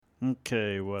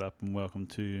Okay, what up, and welcome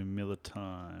to Miller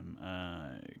Time,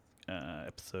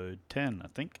 episode 10, I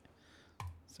think.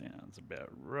 Sounds about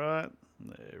right.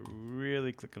 They're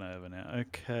really clicking over now.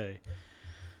 Okay,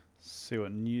 see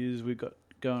what news we got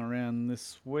going around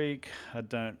this week. I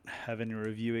don't have any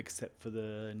review except for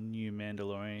the new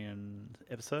Mandalorian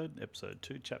episode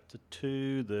 2, chapter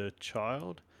 2, The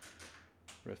Child,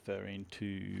 referring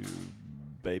to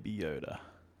Baby Yoda.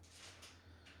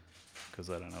 Because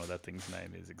I don't know what that thing's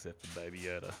name is except for Baby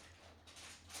Yoda.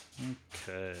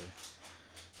 Okay.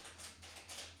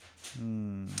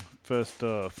 First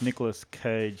off, Nicolas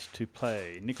Cage to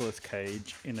play Nicolas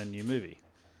Cage in a new movie.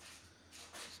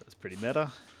 So it's pretty meta.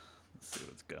 Let's see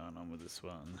what's going on with this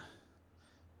one.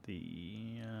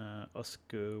 The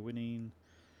Oscar-winning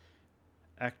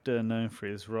actor known for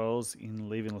his roles in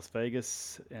Leaving Las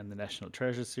Vegas and the National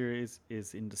Treasure series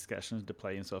is in discussions to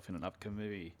play himself in an upcoming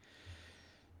movie.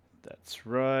 That's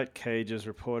right. Cage is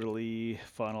reportedly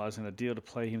finalizing a deal to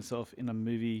play himself in a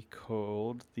movie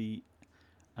called The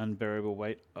Unbearable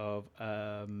Weight of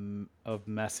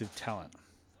Massive Talent.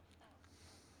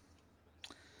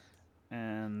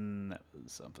 And that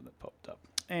was something that popped up.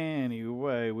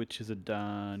 Anyway, which is a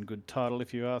darn good title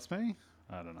if you ask me.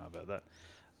 I don't know about that.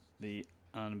 The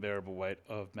Unbearable Weight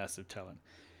of Massive Talent.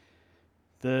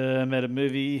 The meta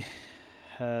movie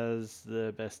has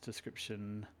the best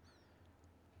description.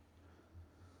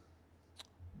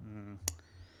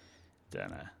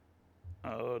 Don't know.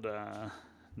 Old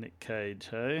Nick Cage,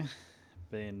 hey?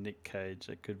 Being Nick Cage,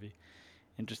 that could be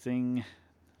interesting.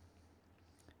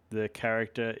 The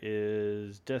character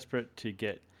is desperate to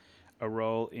get a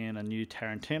role in a new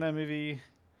Tarantino movie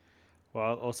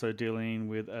while also dealing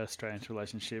with a strange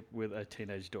relationship with a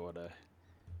teenage daughter.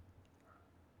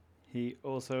 He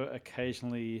also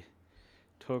occasionally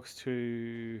talks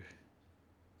to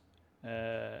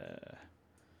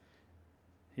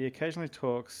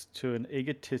an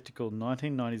egotistical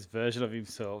 1990s version of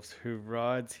himself who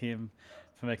rides him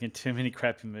for making too many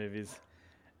crappy movies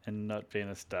and not being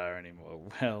a star anymore.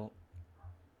 Well,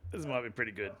 this might be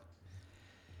pretty good.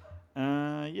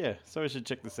 Yeah, so we should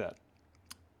check this out.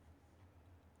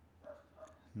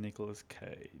 Nicolas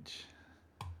Cage.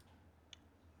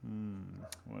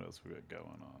 What else we got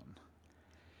going on?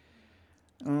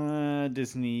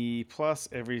 Disney Plus,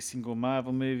 every single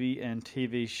Marvel movie and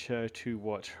TV show to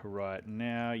watch right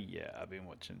now. Yeah, I've been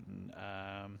watching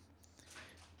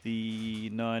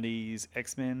the 90s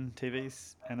X-Men TV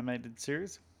animated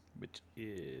series, which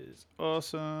is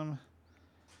awesome.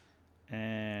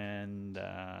 And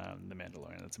The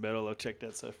Mandalorian. That's about all I've checked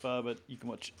out so far, but you can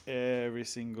watch every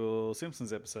single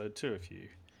Simpsons episode too if you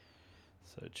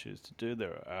so choose to do.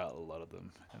 There are a lot of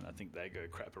them, and I think they go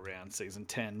crap around season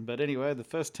 10. But anyway, the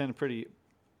first 10 are pretty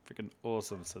freaking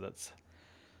awesome, so that's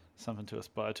something to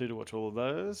aspire to watch all of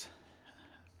those.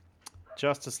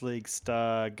 Justice League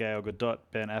star Gal Gadot,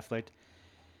 Ben Affleck,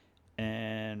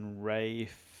 and Ray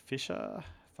Fisher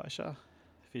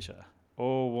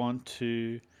all want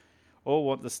the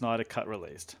Snyder Cut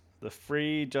released. The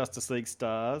free Justice League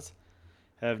stars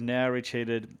have now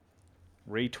retweeted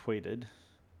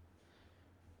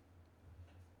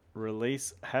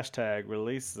release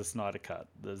the Snyder Cut.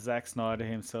 The Zack Snyder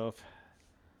himself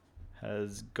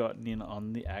has gotten in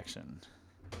on the action.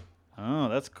 Oh,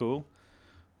 that's cool.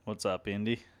 What's up,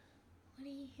 Indy?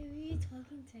 Who are you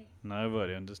talking to?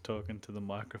 Nobody. I'm just talking to the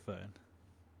microphone.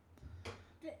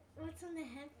 But what's on the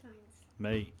headphones?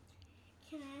 Me.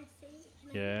 Can I see?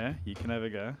 Yeah, you can have a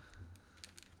go.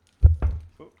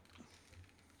 Oh.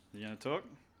 You gonna talk?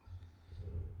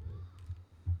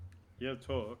 You have to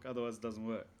talk, otherwise it doesn't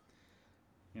work.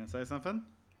 You gonna say something?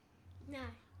 No.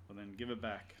 Well then give it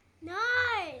back. No!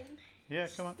 Yeah,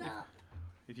 come on. Stop.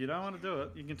 If you don't want to do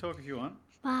it, you can talk if you want.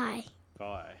 Bye.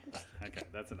 Bye. Okay,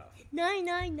 that's enough. No.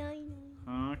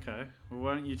 Oh, okay. Well,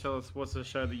 why don't you tell us what's the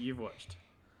show that you've watched?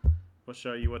 What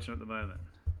show are you watching at the moment?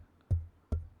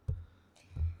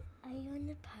 Are you on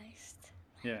the post?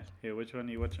 Yeah, here, which one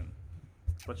are you watching?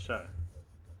 What show?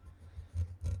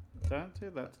 Don't do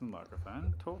that to the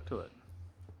microphone. Talk to it.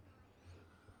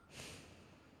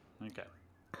 Okay.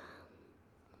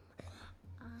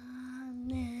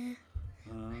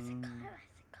 What's it called?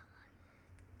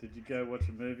 Did you go watch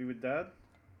a movie with Dad?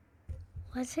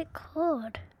 What's it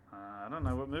called? I don't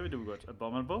know. What movie did we watch?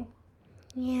 Abominable?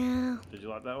 Yeah. Did you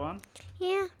like that one?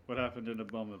 Yeah. What happened in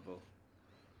Abominable?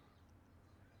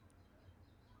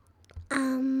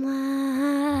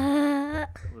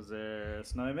 Was there a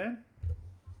snowman?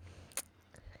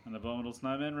 An abominable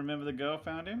snowman? Remember the girl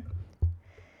found him?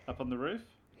 Up on the roof?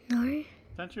 No.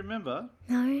 Don't you remember?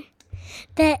 No.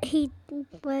 There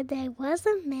was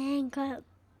a man got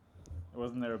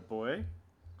Wasn't there a boy?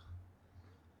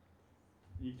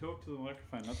 You talk to the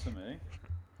microphone, not to me.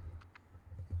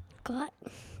 Got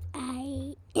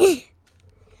a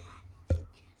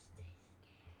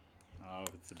Oh,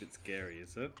 it's a bit scary,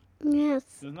 is it? yes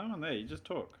There's no one there. You just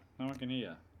talk. No one can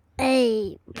hear.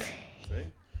 a Yeah. See?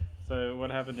 So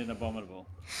what happened in Abominable?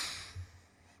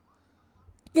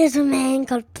 There's a man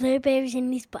got blueberries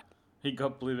in his butt. He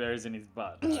got blueberries in his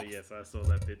butt. Oh, Yes. yes, I saw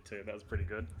that bit too. That was pretty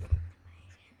good.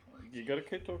 You got to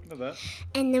keep talking to that.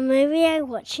 And the movie I'm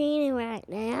watching right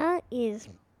now is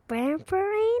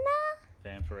Vampirina.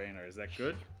 Vampirina, is that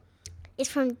good? It's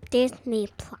from Disney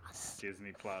Plus.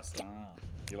 Disney Plus. Ah,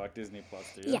 you like Disney Plus,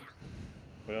 do you? Yeah.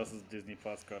 What else has Disney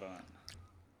Plus got on?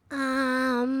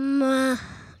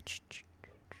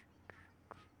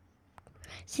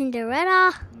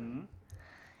 Cinderella.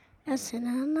 Mm-hmm.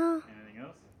 Cinderella. Anything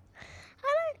else?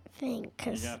 I don't think. You're 'Cause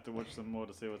going to have to watch some more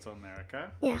to see what's on there, okay?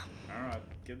 yeah. All right.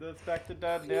 Give this back to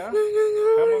Dad No, now. no,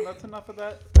 no. Come on, that's enough of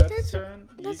that. That's turn.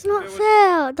 That's You not can do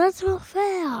fair. That's not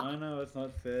fair. I know it's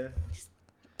not fair.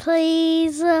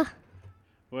 Please.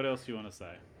 What else do you want to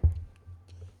say?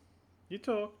 You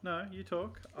talk. No, you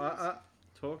talk.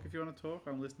 Talk if you want to talk.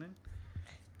 I'm listening.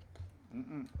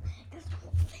 Mm-mm. That's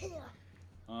not fair.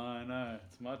 I know.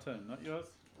 It's my turn, not yours.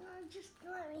 Just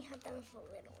let me have them for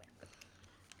a little bit.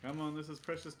 Come on, this is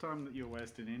precious time that you're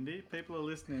wasting, Indy. People are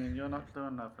listening and you're not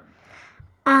doing nothing.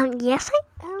 Yes,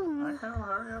 I am. Okay, well,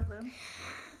 hurry up then.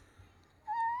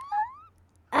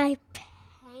 I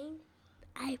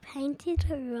painted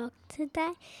a rock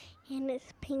today, and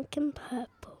it's pink and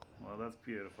purple. Well, that's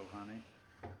beautiful, honey.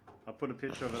 I'll put a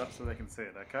picture of it up so they can see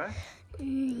it, okay?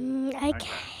 Okay.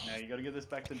 Now you got to give this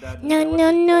back to Dad. No, Go watch no,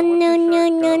 your- no, go watch no, your no, show.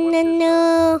 no, Go watch no, your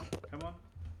no. show. Come on.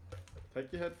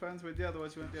 Take your headphones with you,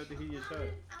 otherwise you won't be able to hear your show.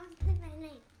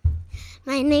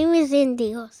 My name is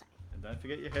Indy also. And don't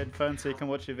forget your headphones so you can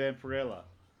watch your Vampirella.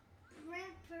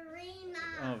 Vampirina.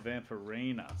 Oh,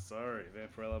 Vampirina. Sorry,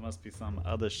 Vampirella must be some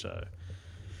other show.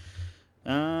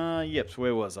 Yep, so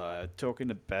where was I?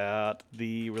 Talking about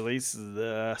the release of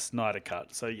the Snyder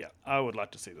Cut. So, yeah, I would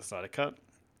like to see the Snyder Cut.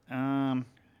 Can't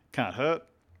hurt.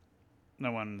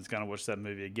 No one's going to watch that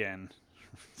movie again.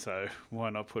 So, why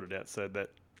not put it out so that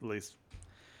at least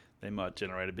they might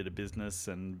generate a bit of business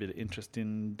and a bit of interest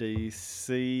in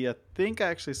DC. I think I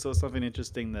actually saw something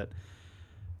interesting that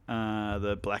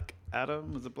the Black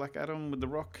Adam, was it Black Adam with The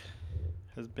Rock,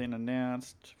 has been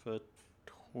announced for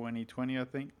 2020, I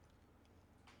think.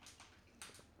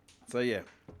 So yeah,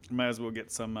 may as well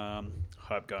get some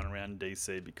hype going around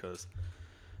DC because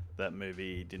that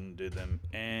movie didn't do them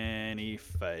any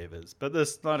favors. But the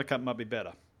Snyder Cut might be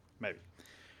better, maybe.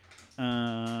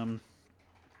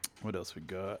 What else we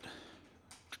got?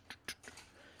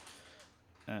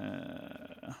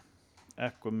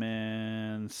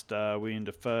 Aquaman, star Willem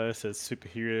Dafoe says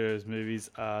superheroes movies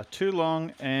are too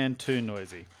long and too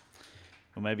noisy.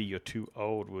 Or maybe you're too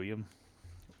old, William.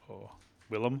 Or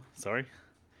Willem, sorry.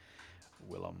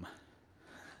 Willem.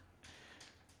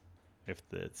 If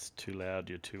that's too loud,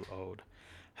 you're too old.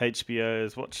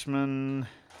 HBO's Watchmen.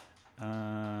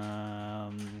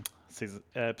 Season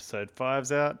episode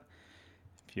 5's out.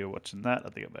 If you're watching that, I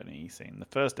think I've only seen the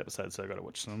first episode, so I've got to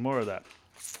watch some more of that.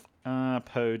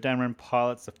 Poe Dameron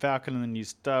pilots the Falcon in the new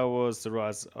Star Wars, The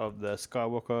Rise of the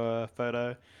Skywalker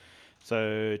photo.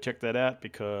 So check that out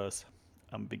because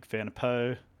I'm a big fan of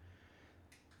Poe.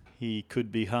 He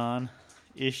could be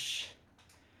Han-ish.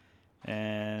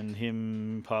 And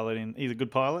him piloting, he's a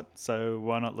good pilot, so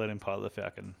why not let him pilot the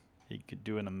Falcon? He could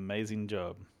do an amazing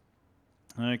job.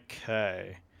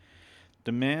 Okay.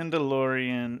 The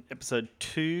Mandalorian Episode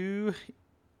 2,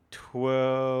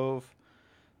 12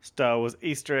 Star Wars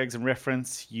Easter eggs and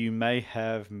reference you may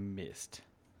have missed.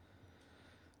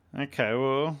 Okay,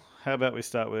 well, how about we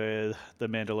start with The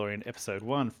Mandalorian Episode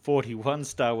 1, 41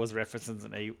 Star Wars references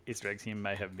and Easter eggs you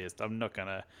may have missed. I'm not going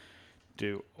to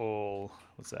do all,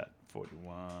 what's that,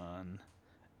 41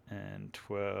 and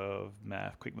 12,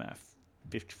 quick math,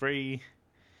 53.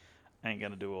 Ain't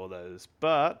going to do all those,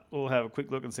 but we'll have a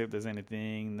quick look and see if there's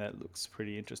anything that looks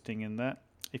pretty interesting in that.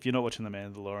 If you're not watching The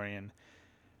Mandalorian,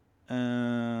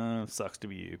 sucks to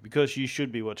be you, because you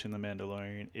should be watching The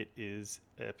Mandalorian. It is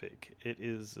epic. It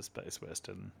is a space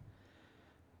western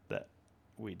that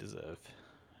we deserve.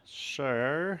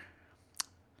 So,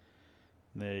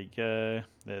 there you go.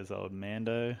 There's old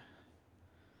Mando.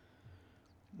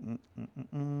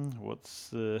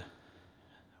 What's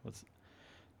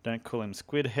don't call him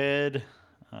Squidhead.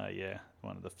 Yeah,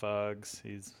 one of the thugs.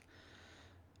 He's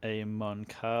a Mon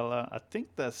Cala. I think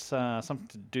that's something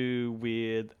to do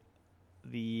with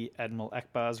the Admiral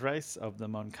Akbar's race of the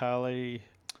Mon Cala.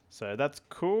 So that's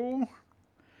cool.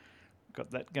 Got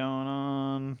that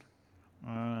going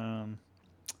on.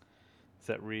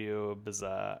 that real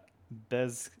bizarre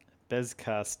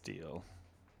Beskar steel.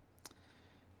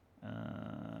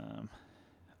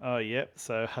 Yep.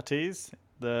 So Huttese,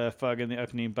 the Fug in the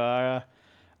opening bar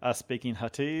are speaking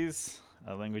Huttese,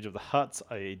 a language of the Hutts,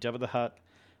 i.e. Jabba the Hutt.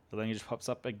 The language pops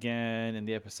up again in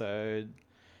the episode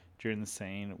during the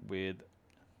scene with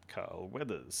Carl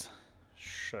Weathers.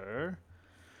 Sure.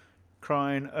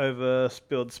 Crying over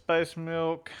spilled space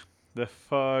milk. The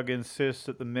Fog insists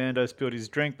that the Mando spilled his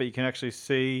drink, but you can actually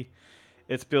see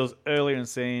it spills earlier in the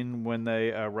scene when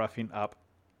they are roughing up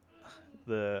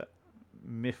the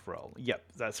Mithril. Yep,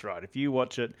 that's right. If you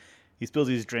watch it, he spills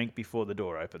his drink before the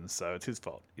door opens, so it's his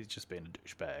fault. He's just being a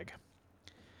douchebag.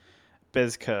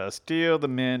 Beskar steel. The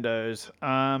Mando's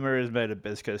armor is made of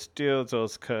Beskar steel. It's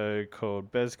also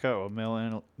called Beskar or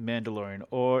Mandalorian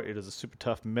ore. It is a super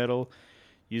tough metal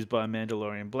used by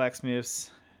Mandalorian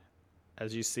blacksmiths,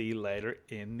 as you see later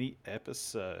in the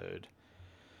episode.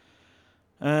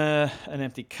 An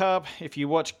empty cup. If you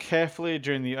watch carefully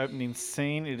during the opening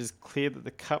scene, it is clear that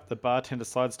the cup the bartender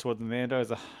slides toward the Mando is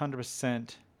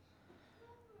 100%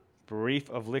 brief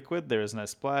of liquid. There is no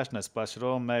splash at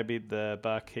all. Maybe the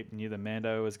barkeep knew the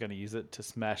Mando was going to use it to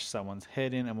smash someone's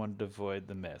head in and wanted to avoid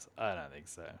the mess. I don't think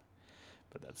so,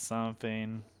 but that's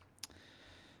something.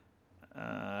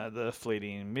 The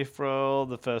fleeting Mithril.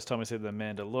 The first time we see the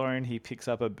Mandalorian, he picks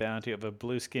up a bounty of a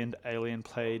blue-skinned alien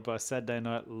played by Saturday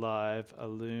Night Live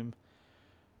alum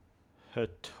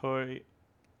Hattori.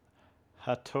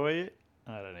 I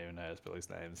don't even know how to spell his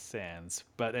name. Sans.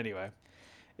 But anyway,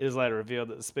 it is later revealed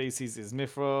that the species is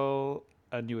Mithril,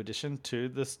 a new addition to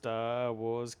the Star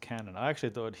Wars canon. I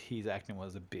actually thought his acting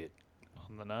was a bit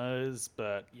on the nose,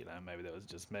 but maybe that was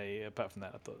just me. Apart from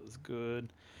that, I thought it was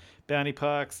good. Bounty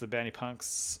Punks, the Bounty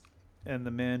Punks and the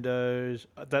Mandos,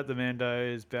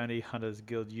 Bounty Hunters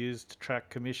Guild used to track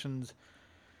commissions,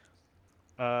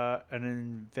 an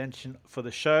invention for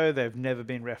the show. They've never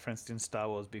been referenced in Star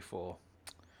Wars before.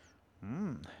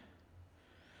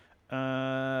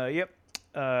 Yep.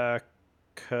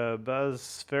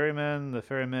 Kabuz ferryman, the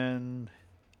ferryman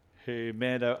who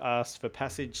Mando asked for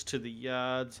passage to the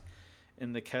yards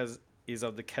in the is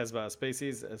of the Casbar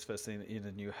species, as first seen in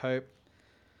A New Hope.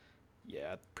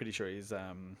 Yeah, pretty sure he's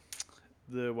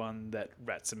the one that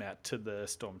rats him out to the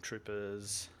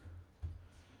stormtroopers.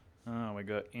 Oh, we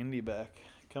got Indy back.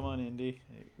 Come on, Indy.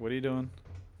 What are you doing?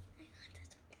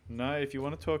 No, if you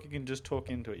want to talk, you can just talk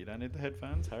into it. You don't need the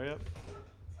headphones. Hurry up.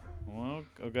 Well,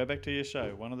 I'll go back to your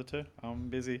show. One of the two. I'm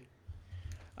busy.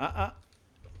 Come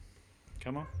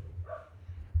on.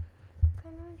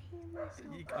 Can I hear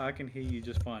myself? I can hear you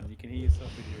just fine. You can hear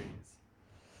yourself with your ears.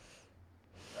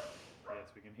 Yes,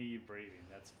 we can hear you breathing.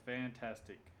 That's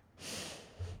fantastic.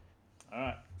 All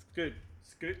right,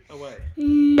 scoot away.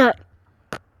 No.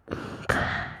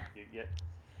 You get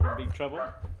in big trouble.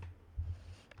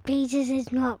 Jesus is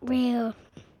not real.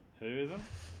 Who isn't?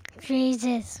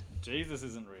 Jesus. Jesus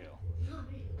isn't real.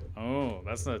 Oh,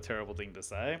 that's not a terrible thing to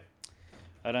say.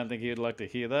 I don't think you'd like to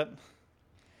hear that.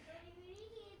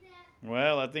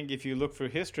 Well, I think if you look through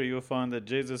history, you'll find that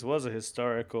Jesus was a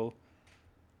historical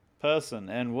person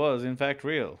and was, in fact,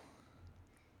 real.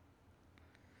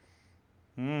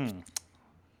 Anyway,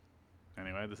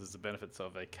 this is the benefits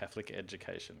of a Catholic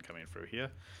education coming through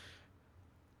here.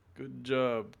 Good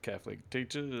job, Catholic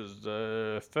teachers.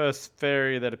 The first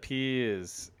fairy that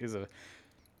appears is a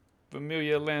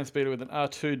familiar land speeder with an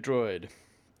R2 droid,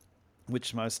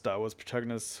 which most Star Wars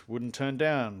protagonists wouldn't turn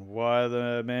down. Why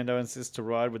the Mando insists to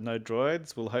ride with no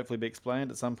droids will hopefully be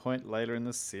explained at some point later in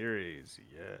the series.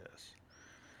 Yes.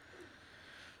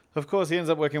 Of course, he ends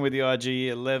up working with the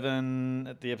IG-11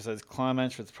 at the episode's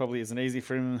climax, which probably isn't easy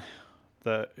for him,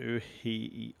 though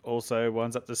he also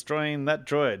winds up destroying that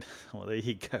droid. Well, there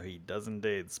you go, he does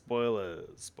indeed.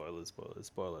 Spoilers.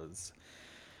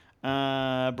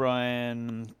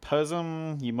 Brian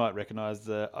Posum, you might recognise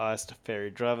the iced fairy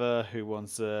driver who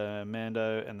wants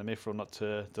Mando and the Mithril not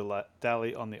to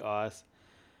dally on the ice,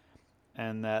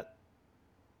 and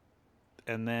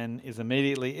then is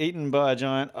immediately eaten by a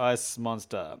giant ice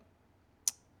monster.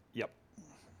 Yep.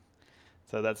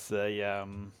 So that's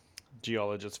the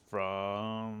geologist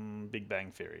from Big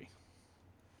Bang Theory.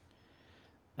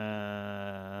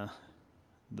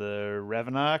 The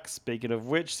Ravenarch, speaking of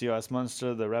which, the ice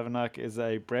monster, the Ravenarch, is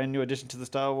a brand new addition to the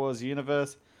Star Wars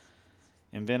universe,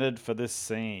 invented for this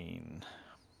scene.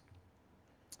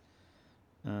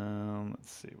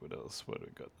 Let's see what else. What have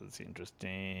we got that's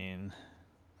interesting?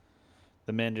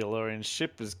 The Mandalorian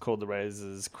ship is called the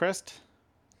Razor's Crest.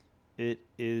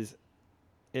 It's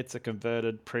a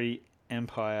converted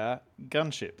pre-Empire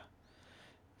gunship.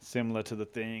 Similar to the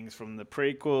things from the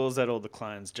prequels that all the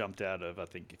clones jumped out of, I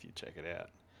think, if you check it out.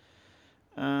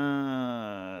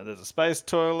 There's a space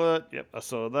toilet. Yep, I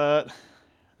saw that.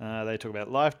 They talk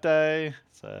about Life Day.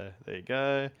 So there you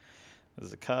go.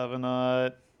 There's a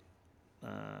Carbonite.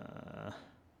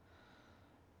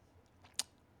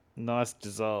 Nice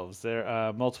dissolves. There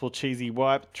are multiple cheesy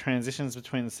wipe transitions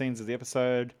between the scenes of the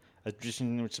episode, a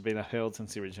tradition which has been upheld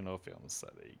since the original films. So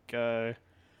there you go.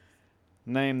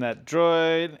 Name that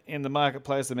droid. In the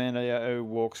marketplace, the Mando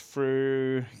walks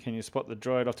through. Can you spot the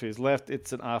droid off to his left?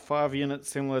 It's an R5 unit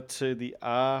similar to the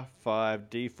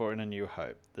R5D4 in A New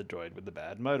Hope, the droid with the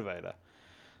bad motivator,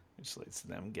 which leads to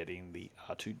them getting the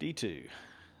R2D2.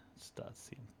 Starts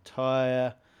the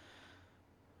entire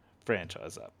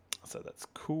franchise up. So that's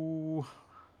cool.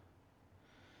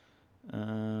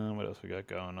 What else we got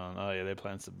going on? Oh yeah, they're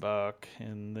playing Sabak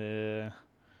in there.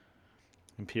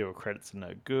 Imperial credits are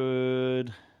no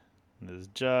good. And there's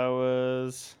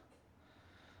Jawas.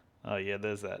 Oh yeah,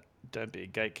 there's that Don't Be a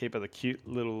Gatekeeper, the cute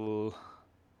little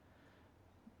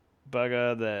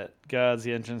bugger that guards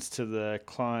the entrance to the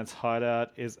client's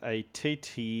hideout is a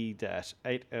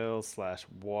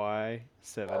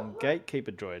TT-8L/Y7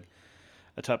 Gatekeeper droid,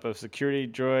 a type of security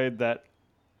droid that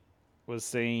was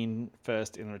seen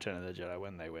first in Return of the Jedi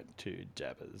when they went to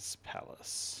Jabba's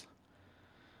palace.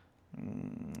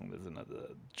 There's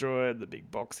another droid, the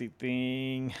big boxy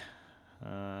thing.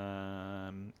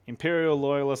 Imperial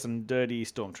loyalists and dirty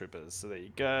stormtroopers. So there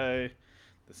you go.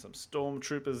 There's some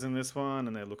stormtroopers in this one,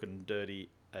 and they're looking dirty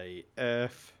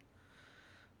AF.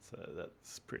 So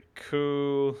that's pretty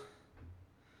cool.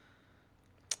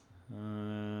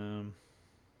 The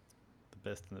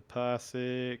best in the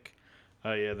Parsec.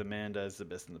 Oh yeah, the Mando's the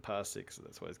best in the Parsec, so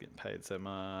that's why he's getting paid so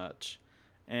much.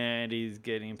 And he's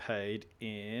getting paid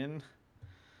in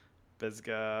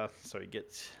Beskar, so he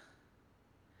gets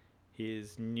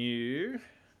his new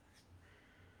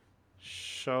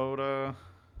shoulder.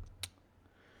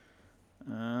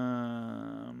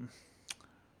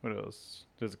 What else?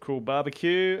 There's a cool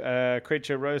barbecue.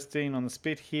 Creature roasting on the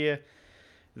spit here.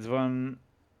 There's one,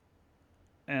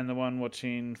 and the one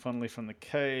watching fondly from the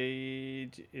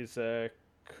cage is a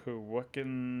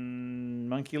Kowakian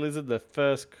monkey lizard, the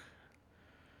first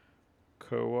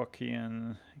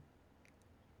Kowakian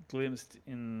glimpsed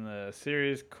in the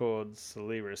series called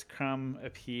Cerebrus Crumb,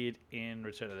 appeared in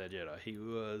Return of the Jedi. He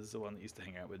was the one that used to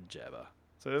hang out with Jabba.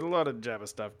 So there's a lot of Jabba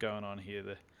stuff going on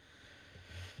here.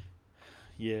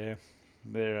 They're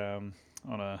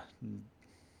on a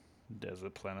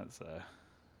desert planet, so...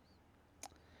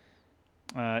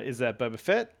 is that Boba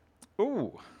Fett?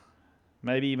 Ooh.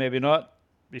 Maybe, maybe not.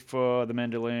 Before the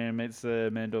Mandalorian meets the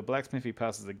Mandalore blacksmith, he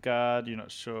passes a guard. You're not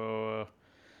sure.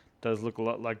 Does look a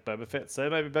lot like Boba Fett. So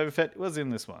maybe Boba Fett was in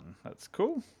this one. That's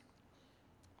cool.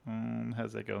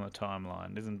 How's that go on the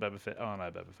timeline? Isn't Boba Fett... Oh, no,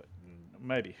 Boba Fett.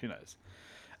 Maybe. Who knows?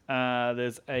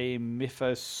 There's a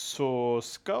Mythosaur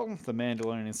skull, the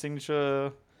Mandalorian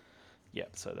signature.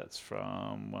 Yep, so that's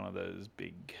from one of those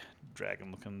big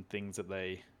dragon-looking things that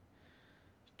they...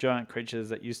 Giant creatures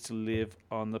that used to live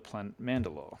on the planet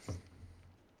Mandalore.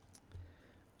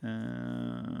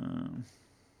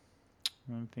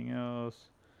 Anything else?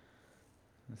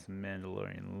 There's some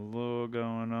Mandalorian lore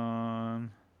going on.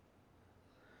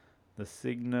 The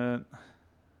signet.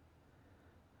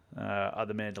 Are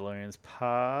the Mandalorians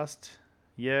past?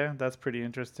 Yeah, that's pretty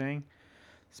interesting.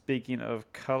 Speaking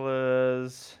of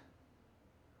colors,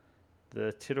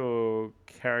 the title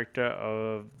character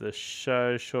of the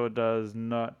show sure does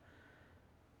not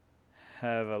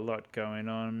have a lot going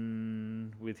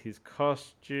on with his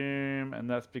costume, and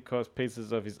that's because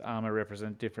pieces of his armor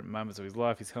represent different moments of his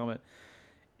life. His helmet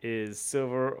is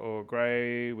silver or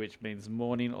grey, which means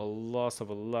mourning or loss of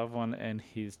a loved one, and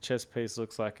his chest piece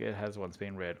looks like it has once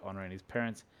been red, honouring his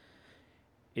parents.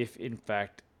 If in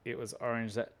fact it was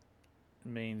orange, that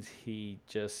means he,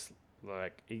 just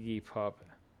like Iggy Pop,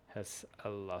 has a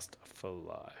lust for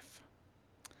life.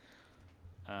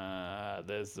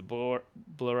 There's the Blurg,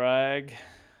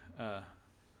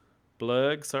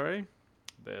 sorry.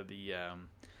 They're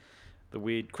the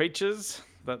weird creatures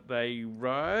that they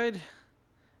ride.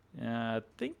 I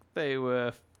think they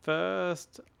were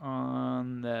first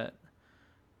on that.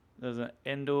 There's an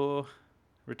Endor,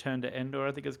 Return to Endor,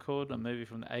 I think it's called, a movie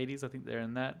from the 80s. I think they're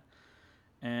in that.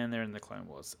 And they're in the Clone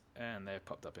Wars. And they've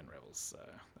popped up in Rebels, so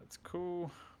that's cool.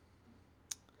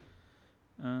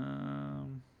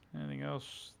 Anything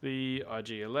else? The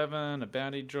IG-11, a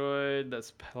bounty droid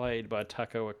that's played by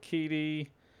Taika Waititi.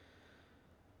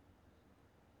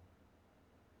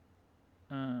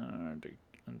 I'm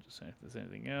just saying if there's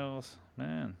anything else.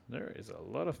 Man, there is a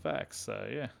lot of facts, so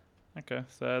yeah. Okay,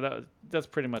 so that's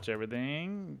pretty much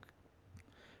everything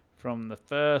from the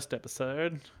first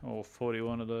episode, all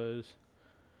 41 of those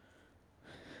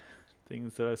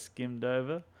things that I skimmed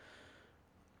over.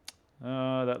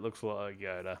 Oh, that looks like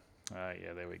Yoda. Oh,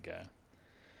 yeah, there we go.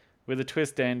 With a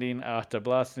twist ending, after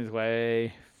blasting his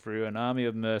way through an army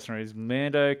of mercenaries,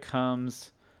 Mando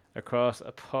comes across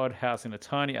a pod housing a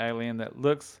tiny alien that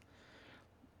looks.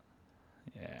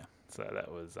 Yeah, so that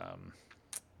was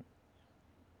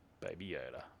Baby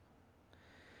Yoda.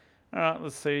 Alright,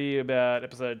 let's see about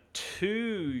episode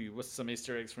 2. What's some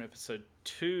Easter eggs from episode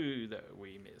 2 that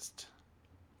we missed?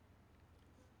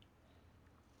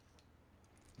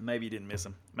 Maybe you didn't miss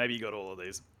them. Maybe you got all of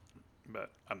these.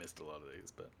 But I missed a lot of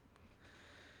these. But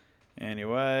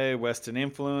anyway, Western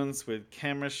influence with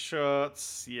camera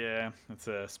shots. Yeah, it's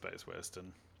a space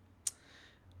Western.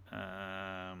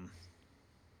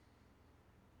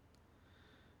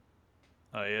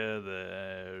 Oh yeah,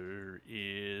 there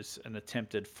is an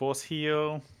attempted force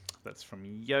heal. That's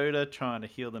from Yoda trying to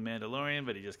heal the Mandalorian,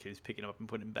 but he just keeps picking him up and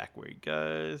putting him back where he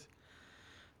goes.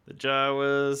 The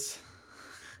Jawas.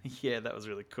 Yeah, that was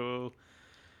really cool.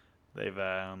 They've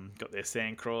got their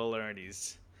sandcrawler and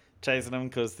he's chasing them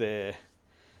because they're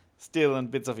stealing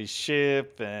bits off his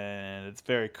ship, and it's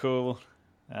very cool.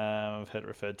 I've heard it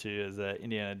referred to as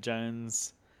Indiana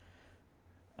Jones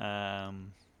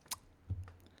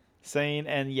scene,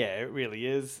 and yeah, it really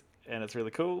is, and it's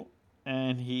really cool.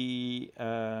 And he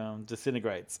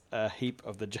disintegrates a heap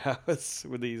of the Jawas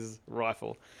with his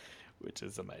rifle, which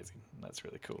is amazing. That's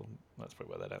really cool. That's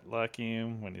probably why they don't like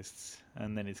him.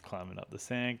 And then he's climbing up the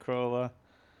sandcrawler.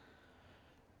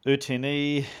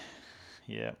 Utini,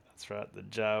 yeah, that's right. The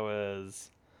Jawas.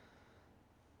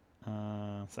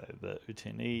 So the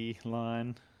Utini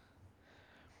line,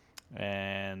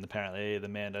 and apparently the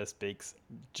Mando speaks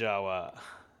Jawa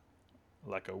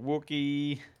like a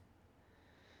Wookiee.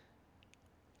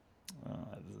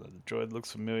 The droid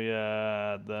looks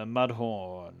familiar. The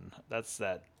Mudhorn. That's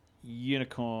that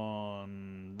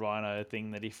unicorn rhino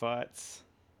thing that he fights.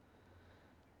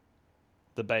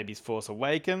 The baby's force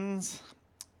awakens.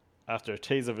 After a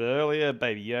tease of it earlier,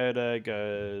 Baby Yoda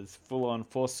goes full-on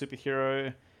force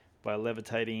superhero by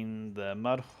levitating the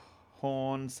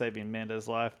Mudhorn, saving Mando's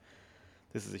life.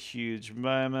 This is a huge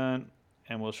moment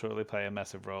and will shortly play a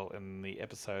massive role in the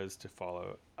episodes to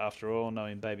follow. After all,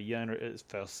 knowing Baby Yoda is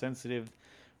force sensitive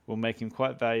will make him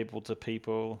quite valuable to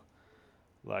people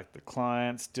like the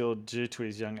client. Still, due to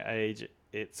his young age,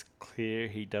 it's clear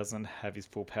he doesn't have his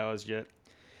full powers yet,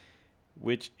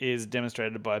 which is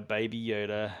demonstrated by Baby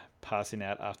Yoda passing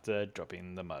out after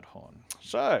dropping the Mudhorn.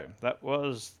 So, that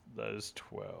was those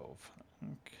 12.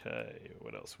 Okay,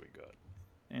 what else we got?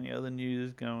 Any other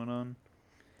news going on?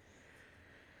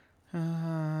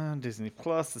 Disney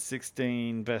Plus, the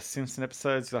 16 best Simpson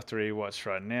episodes. You'll have to rewatch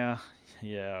right now.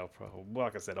 Yeah, I'll probably,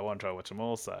 like I said, I want to try to watch them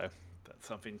all, so that's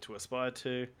something to aspire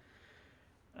to.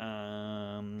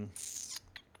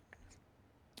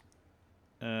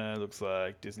 Looks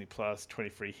like Disney Plus,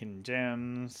 23 hidden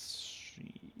gems.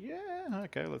 Yeah,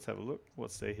 okay, let's have a look.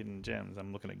 What's their hidden gems?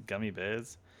 I'm looking at gummy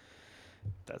bears.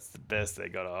 That's the best they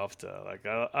got after. Like,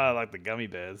 I like the gummy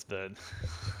bears, but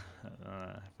I don't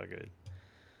know if I could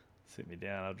sit me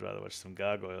down. I'd rather watch some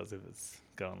Gargoyles if it's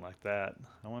going like that.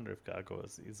 I wonder if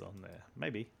Gargoyles is on there.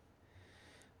 Maybe.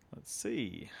 Let's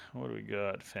see. What do we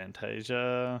got?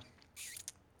 Fantasia.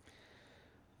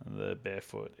 The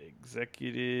Barefoot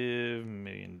Executive. $1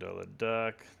 Million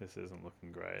Duck. This isn't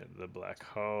looking great. The Black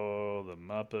Hole. The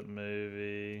Muppet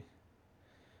Movie.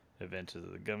 Adventures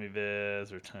of the Gummy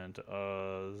Bears. Return to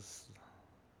Oz.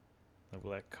 The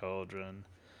Black Cauldron.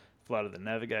 Flight of the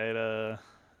Navigator.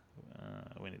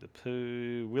 Winnie the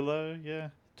Pooh. Willow, yeah.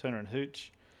 Turner and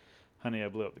Hooch. Honey, I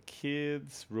Blew Up the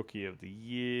Kids. Rookie of the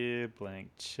Year. Blank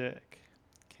Check.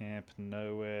 Camp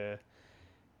Nowhere.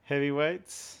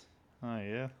 Heavyweights. Oh,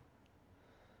 yeah.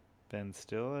 Ben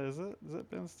Stiller, is it? Is it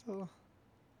Ben Stiller?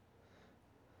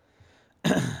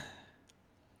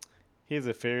 Here's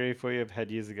a theory for you I've had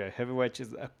years ago. Heavyweights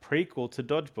is a prequel to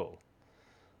Dodgeball.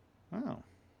 Oh,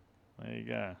 there you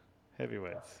go.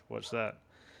 Heavyweights. Watch that.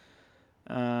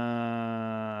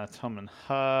 Tom and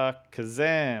Huck.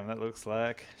 Kazam, that looks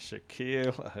like.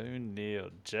 Shaquille O'Neal.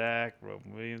 Jack.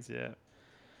 Robin Williams, yeah.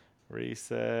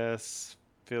 Recess.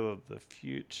 Phil of the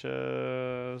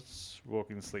Future.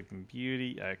 Walking Sleeping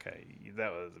Beauty. Okay,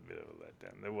 that was a bit of a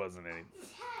letdown. There wasn't any.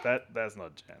 That's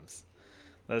not gems.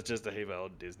 That's just a heap of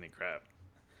old Disney crap.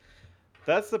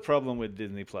 That's the problem with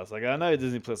Disney Plus. Like, I know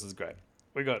Disney Plus is great.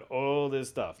 We got all this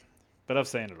stuff, but I've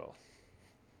seen it all.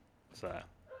 So,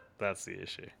 that's the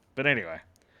issue. But anyway,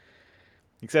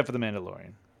 except for The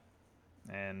Mandalorian.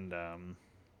 And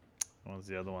What was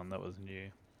the other one that was new?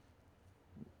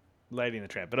 Lady in the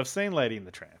Tramp. But I've seen Lady in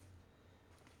the Tramp.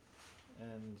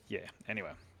 And yeah, anyway.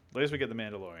 At least we get the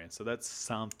Mandalorian, so that's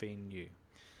something new.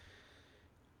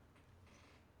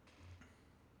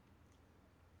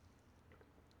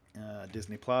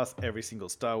 Disney Plus, every single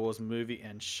Star Wars movie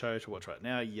and show to watch right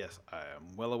now. Yes, I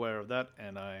am well aware of that,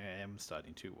 and I am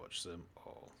starting to watch them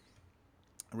all.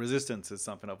 Resistance is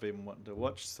something I've been wanting to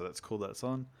watch, so that's cool that's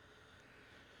on.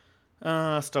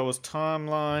 Star Wars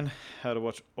Timeline, how to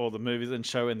watch all the movies and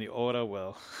show in the order.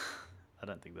 Well, I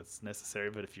don't think that's necessary,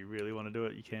 but if you really want to do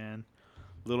it, you can.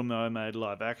 Little Mermaid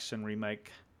live action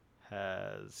remake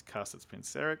has cast its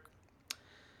Prince Eric.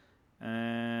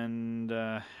 And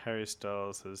Harry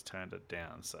Styles has turned it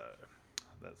down, so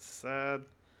that's sad.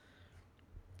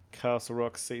 Castle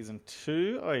Rock Season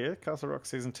 2. Oh, yeah, Castle Rock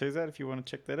Season 2 is out if you want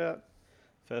to check that out.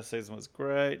 First season was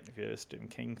great. If you're a Stephen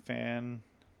King fan,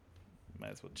 you may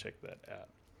as well check that out.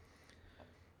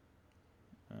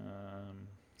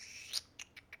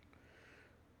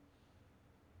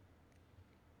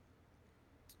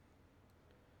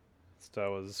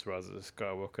 Star Wars Rise of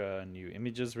Skywalker, new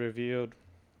images revealed.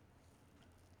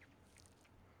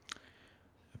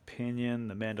 Opinion,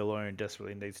 The Mandalorian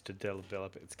desperately needs to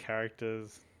develop its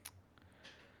characters.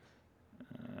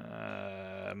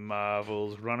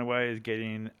 Marvel's Runaway is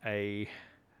getting a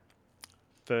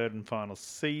third and final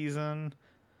season,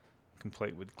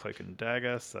 complete with Cloak and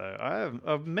Dagger. So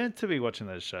I've meant to be watching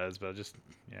those shows, but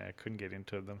I couldn't get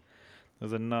into them.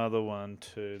 There's another one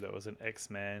too that was an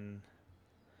X-Men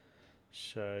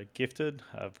show, Gifted.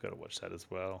 I've got to watch that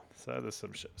as well. So there's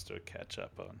some shows to catch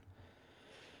up on.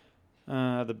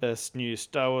 The best new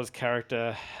Star Wars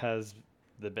character has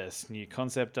the best new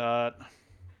concept art.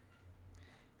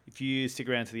 If you stick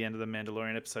around to the end of the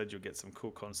Mandalorian episode, you'll get some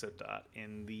cool concept art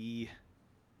in the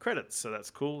credits. So that's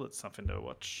cool. That's something to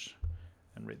watch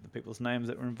and read the people's names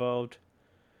that were involved.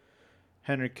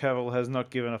 Henry Cavill has not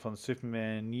given up on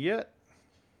Superman yet.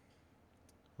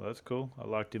 Well, that's cool. I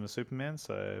liked him as Superman,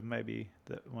 so maybe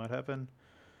that might happen.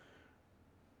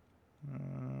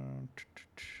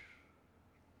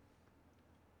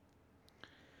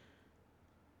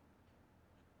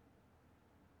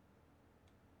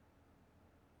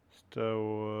 Star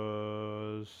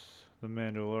Wars The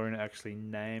Mandalorian actually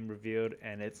name revealed,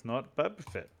 and it's not Boba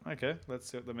Fett. Okay, let's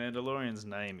see what the Mandalorian's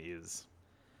name is.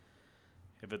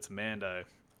 If it's Mando,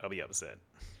 I'll be upset.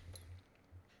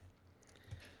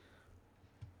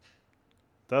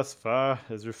 Thus far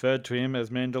has referred to him as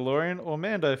Mandalorian or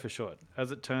Mando for short.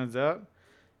 As it turns out,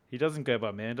 he doesn't go by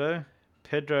Mando.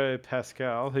 Pedro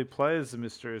Pascal, who plays the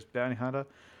mysterious bounty hunter,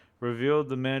 revealed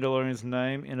the Mandalorian's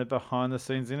name in a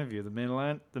behind-the-scenes interview. The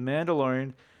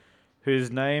Mandalorian,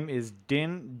 whose name is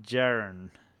Din Djarin,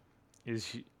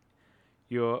 is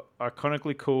your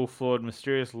iconically cool, flawed,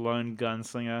 mysterious lone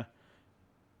gunslinger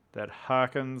that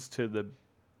harkens to the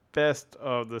best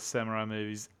of the samurai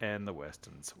movies and the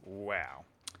westerns. Wow.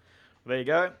 There you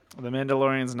go. The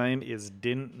Mandalorian's name is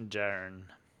Din Djarin.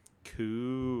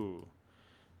 Cool.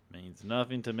 Means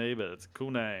nothing to me, but it's a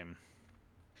cool name.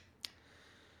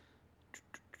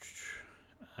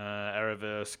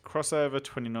 Arrowverse crossover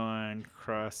 29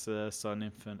 Crisis on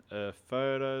Infinite Earth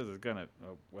photos.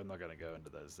 We're not going to go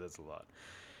into those. There's a lot.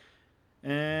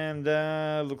 And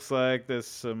looks like there's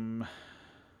some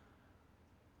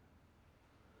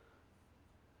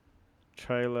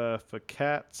trailer for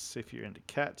Cats. If you're into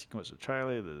Cats, you can watch the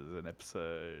trailer. There's an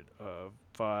episode of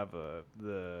 5 of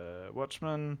The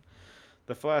Watchmen.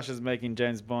 The Flash is making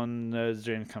James Bond nerd's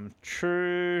dream come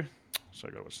true. So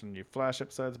I got to watch some new Flash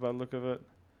episodes by the look of it.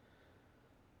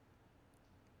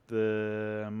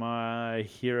 The My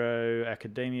Hero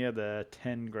Academia, the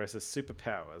 10 greatest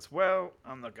superpowers. Well,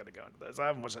 I'm not going to go into those. I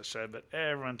haven't watched that show, but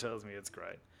everyone tells me it's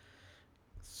great.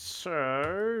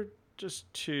 So,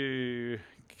 just to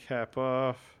cap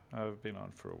off, I've been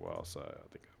on for a while, so I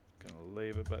think I'm going to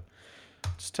leave it. But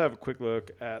just have a quick look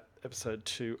at episode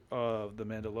 2 of The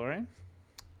Mandalorian,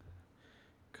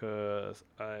 because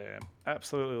I am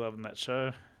absolutely loving that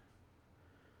show.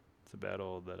 It's about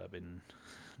all that I've been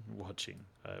watching.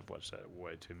 I've watched that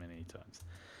way too many times.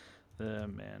 The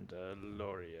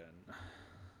Mandalorian.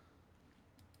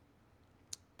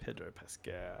 Pedro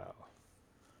Pascal.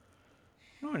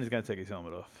 Oh, and he's going to take his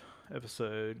helmet off.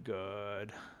 Episode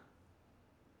guide.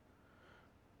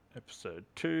 Episode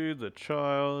 2, The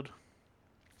Child.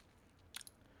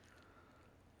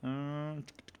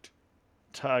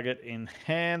 Target in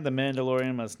hand. The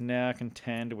Mandalorian must now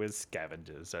contend with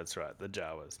scavengers. That's right, the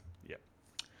Jawas. Yep.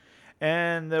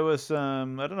 And there was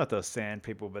some, I don't know if they were sand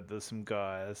people, but there's some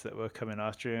guys that were coming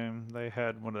after him. They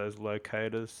had one of those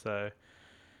locators, so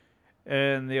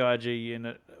And the IG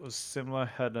unit was similar,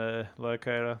 had a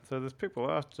locator. So there's people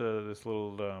after this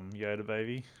little Yoda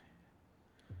baby.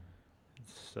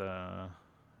 It's,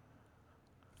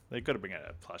 they've got to bring out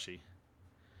a plushie.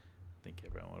 I think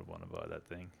everyone would want to buy that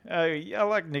thing. Yeah, I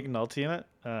like Nick Nolte in it.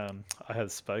 I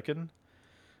Have Spoken.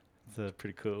 It's a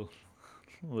pretty cool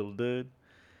little dude.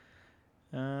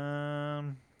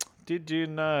 Did you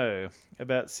know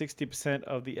about 60%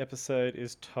 of the episode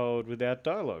is told without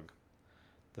dialogue?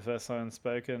 The first line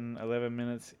spoken 11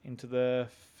 minutes into the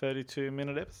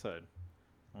 32-minute episode.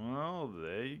 Well,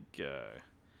 there you go.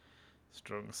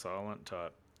 Strong silent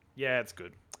type. Yeah, it's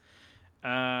good.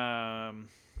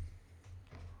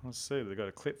 Let's see, they got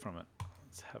a clip from it.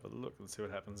 Let's have a look and see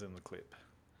what happens in the clip.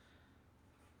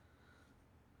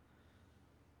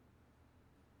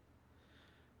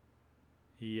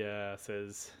 He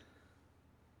says,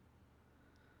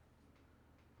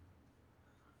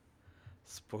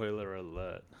 spoiler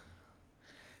alert.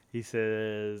 He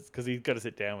says, because he's got to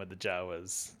sit down with the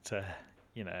Jawas to,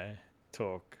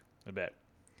 talk about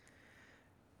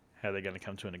how they're going to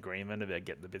come to an agreement about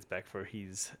getting the bits back for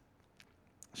his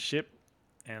ship.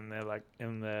 And they're like,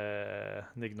 and the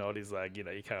Nick Nolte's like, you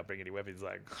can't bring any weapons. He's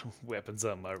like, weapons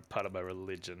are part of my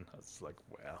religion. I was like,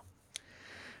 wow.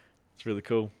 It's really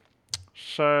cool.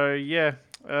 So, yeah.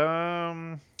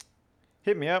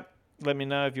 Hit me up. Let me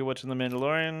know if you're watching The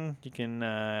Mandalorian. You can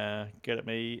get at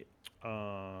me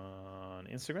on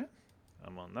Instagram.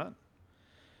 I'm on that.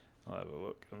 I'll have a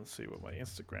look and see what my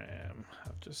Instagram.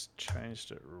 I've just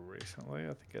changed it recently.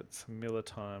 I think it's Miller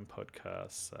Time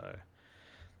Podcast. So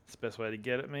it's the best way to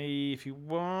get at me. If you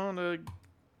want to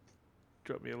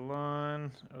drop me a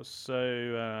line.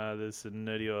 Also, there's the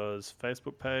Nerdy Oz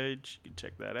Facebook page. You can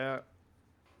check that out.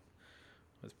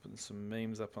 I was putting some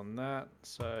memes up on that.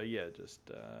 So, yeah, just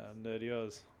Nerdy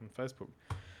Oz on Facebook.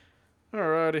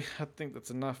 Alrighty, I think that's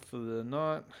enough for the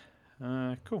night.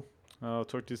 Cool. I'll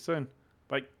talk to you soon.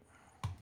 Bye.